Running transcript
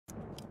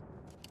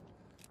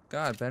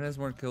God, Ben has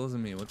more kills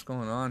than me. What's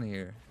going on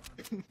here?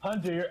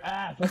 Hunter, your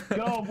ass. Let's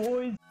go,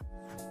 boys.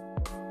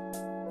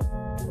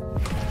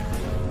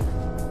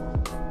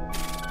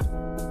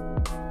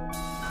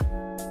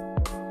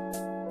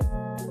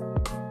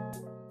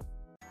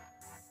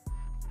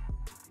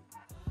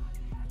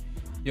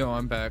 Yo,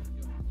 I'm back.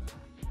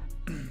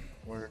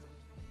 Where?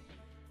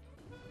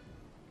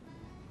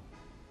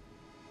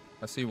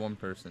 I see one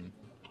person.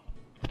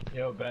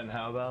 Yo, Ben,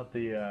 how about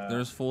the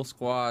There's full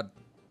squad.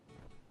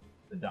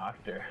 the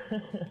doctor?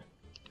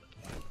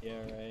 Yeah,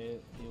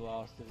 right. He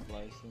lost his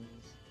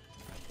license.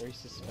 Or he's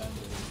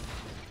suspended.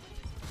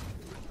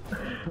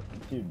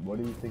 Dude, what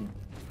do you think?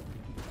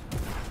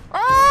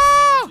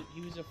 Ah!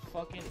 He was a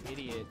fucking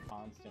idiot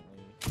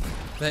constantly.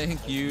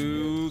 Thank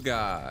you,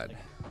 God.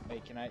 Like,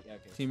 hey, can I? Yeah,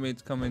 okay.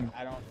 Teammates coming.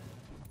 I don't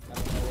know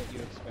what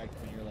you expect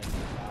when you're like a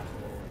doctor.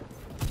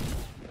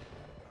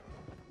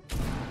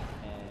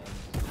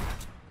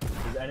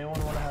 And Does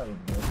anyone want to have a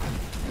book?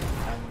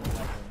 I'm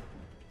nothing.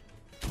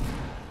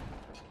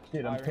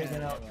 Dude, I'm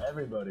taking out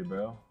everybody,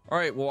 bro. All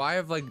right, well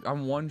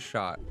I'm one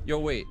shot. Yo,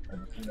 wait.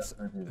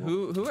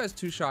 Who has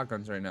 2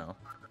 shotguns right now?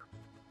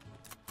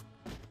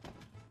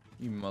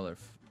 You mother.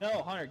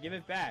 No, Hunter, give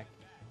it back.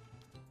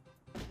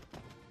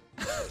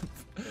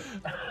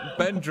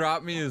 Ben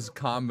dropped me his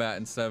combat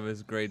instead of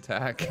his great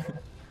tack.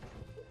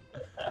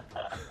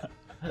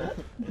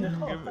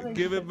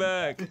 give it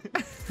back.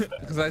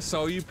 Because I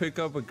saw you pick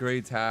up a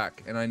great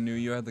tack and I knew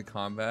you had the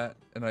combat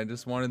and I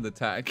just wanted the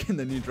tack and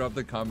then you dropped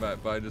the combat,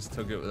 but I just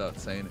took it without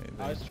saying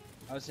anything.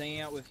 I was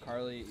hanging out with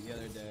Carly the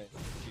other day.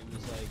 She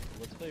was like,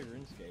 "Let's play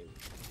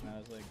RuneScape," and I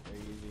was like, "Are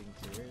you being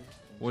serious?"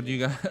 What do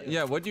you got?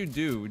 Yeah, what'd you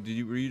do?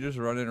 Were you just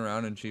running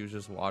around and she was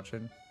just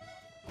watching?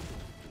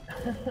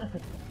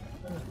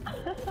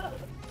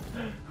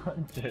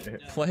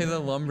 Play the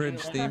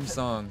Lumbridge theme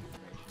song.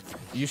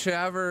 You should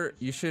have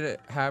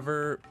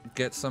her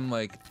get some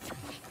like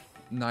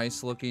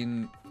nice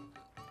looking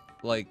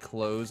like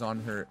clothes on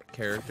her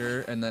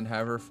character and then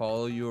have her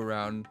follow you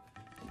around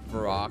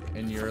Varrock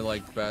in your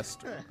like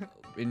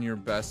your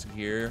best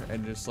gear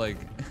and just like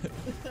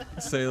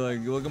say like,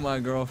 look at my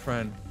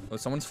girlfriend. Oh,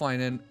 someone's flying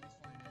in.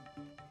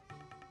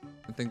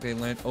 I think they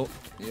land. Oh,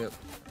 yep.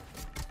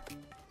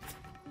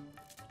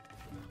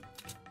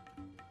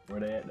 Where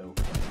they at though?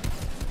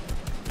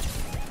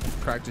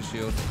 Cracked his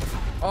shield.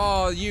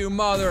 Oh, you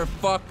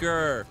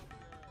motherfucker!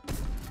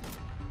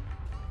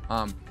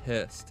 I'm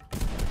pissed.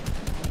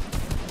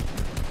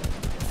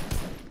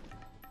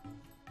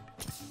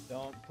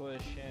 Don't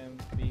push him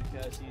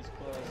because he's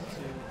close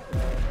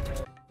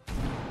to.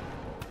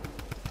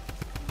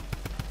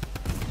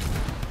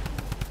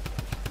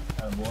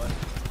 Boy.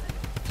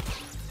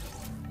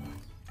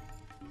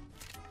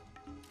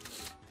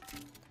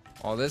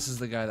 Oh, this is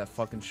the guy that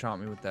fucking shot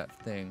me with that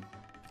thing.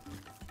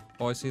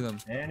 Oh, I see them.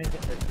 And he's a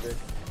fixer.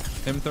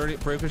 Him 30,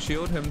 break his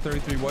shield. Him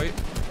 33 white.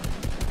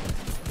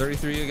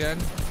 33 again.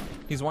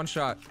 He's one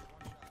shot.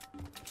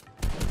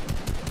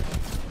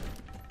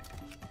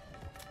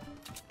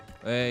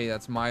 Hey,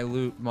 that's my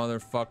loot,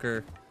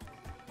 motherfucker.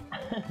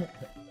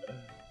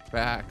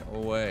 Back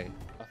away.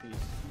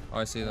 Oh,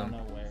 I see them.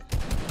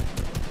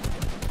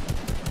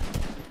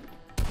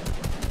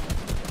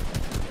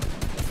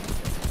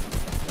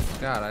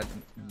 God,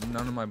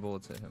 none of my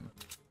bullets hit him.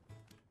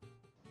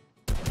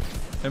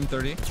 Him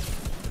 30.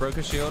 Broke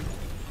his shield.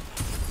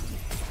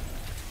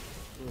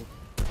 Ooh.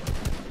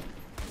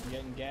 I'm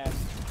getting gas.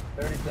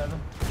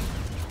 37.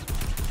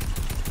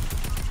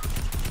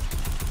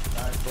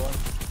 Nice one.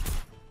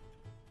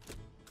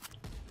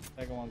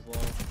 Second one's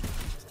low.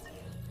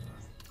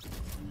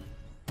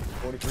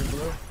 43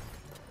 blue.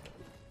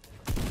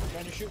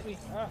 Trying to shoot me.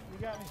 Ah, you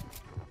got me.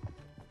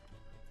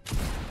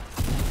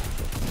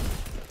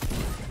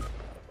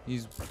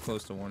 He's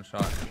close to one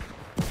shot.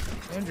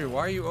 Andrew,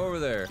 why are you over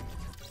there?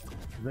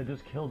 Cause I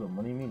just killed him.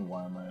 What do you mean,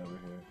 why am I over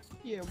here?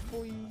 Yeah,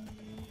 boy.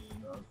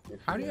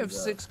 How do you have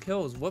 6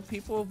 kills? What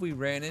people have we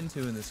ran into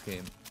in this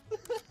game?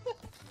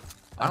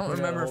 I don't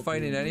remember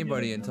fighting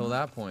anybody until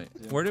that point.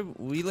 Where did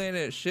we land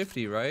at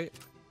Shifty, right?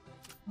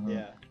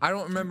 Yeah. I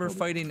don't remember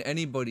fighting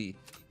anybody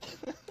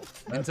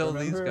until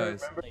these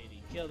guys.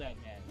 Lady, kill that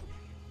man.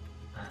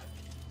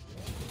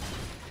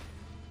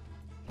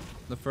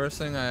 The first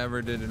thing I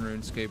ever did in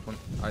RuneScape when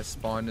I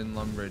spawned in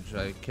Lumbridge,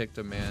 I kicked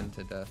a man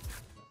to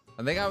death.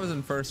 I think I was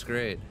in 1st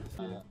grade.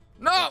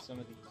 No! Some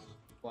of these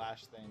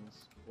flash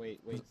things.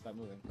 Wait, stop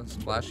moving. Let's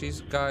splash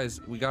these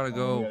guys. We gotta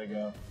go. We gotta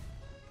go.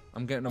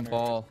 I'm getting a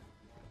ball.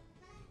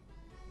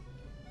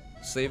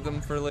 Save them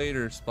for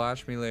later.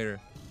 Splash me later.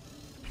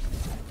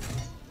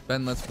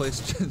 Ben, let's play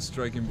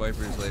Striking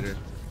Vipers later.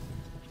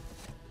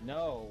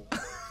 No.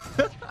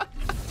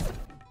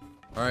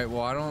 Alright,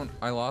 well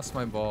I lost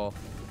my ball.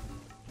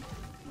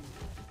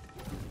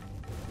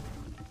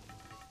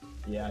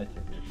 Yeah, I took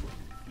it.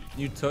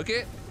 You took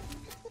it?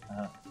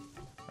 Uh-huh.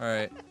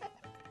 Alright.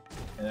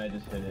 And I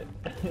just hit it.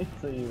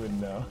 So you would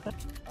know.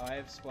 Oh, I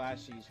have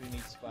splashies. Who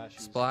needs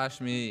splashies?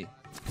 Splash me.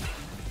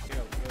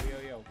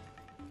 Yo.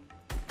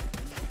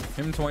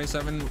 Him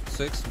 27,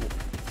 6.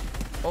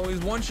 Oh, he's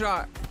one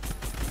shot.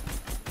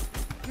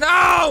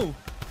 No!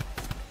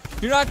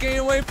 You're not getting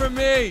away from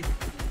me!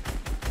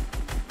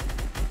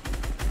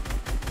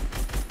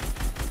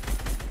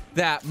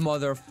 That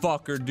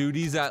motherfucker, dude.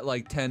 He's at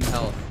like 10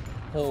 health.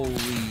 Holy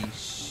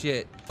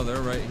shit. Oh,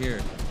 they're right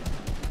here.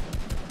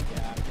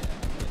 Yeah, I'm getting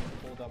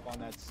pulled up on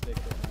that stick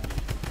right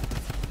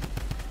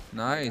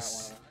now.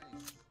 Nice.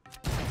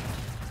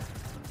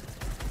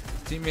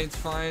 Teammates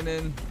flying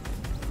in.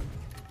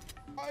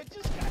 I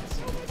just got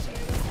so much hit.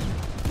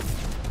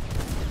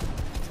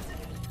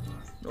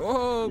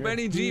 Oh, You're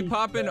Benny G deep,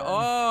 popping man.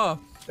 off.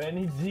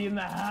 Benny G in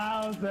the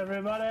house,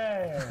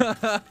 everybody.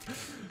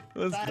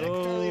 Let's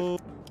go.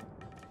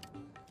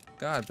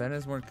 God, Ben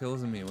has more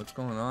kills than me. What's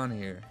going on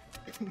here?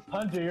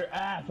 Hunter, your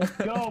ass. Let's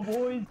go,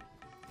 boys.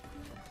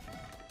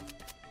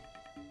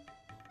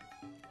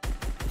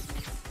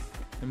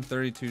 Him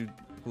 32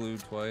 blue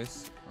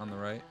twice on the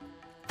right.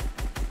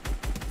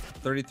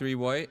 33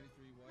 white.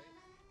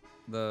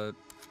 The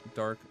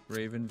dark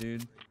raven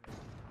dude.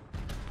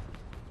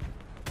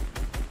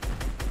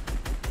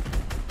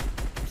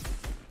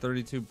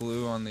 $32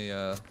 blue on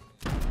the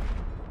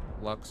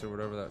Lux or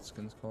whatever that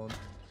skin's called.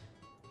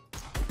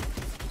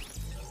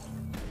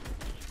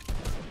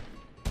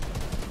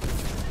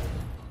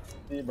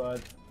 See you,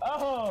 bud.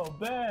 Oh,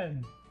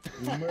 Ben.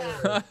 You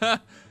murdered.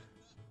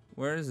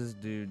 Where is this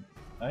dude?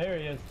 Oh, here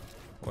he is.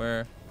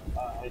 Where?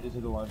 I just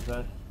hit the launch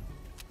pad.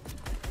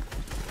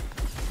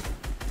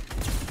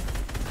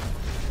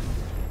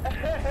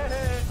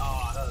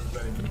 Oh, that was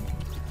very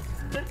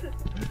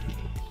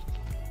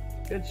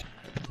good.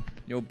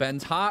 Yo,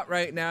 Ben's hot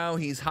right now.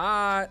 He's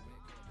hot.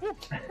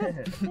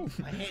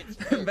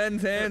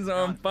 Ben's hands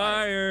are on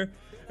fire.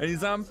 And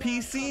he's on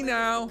PC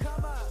now.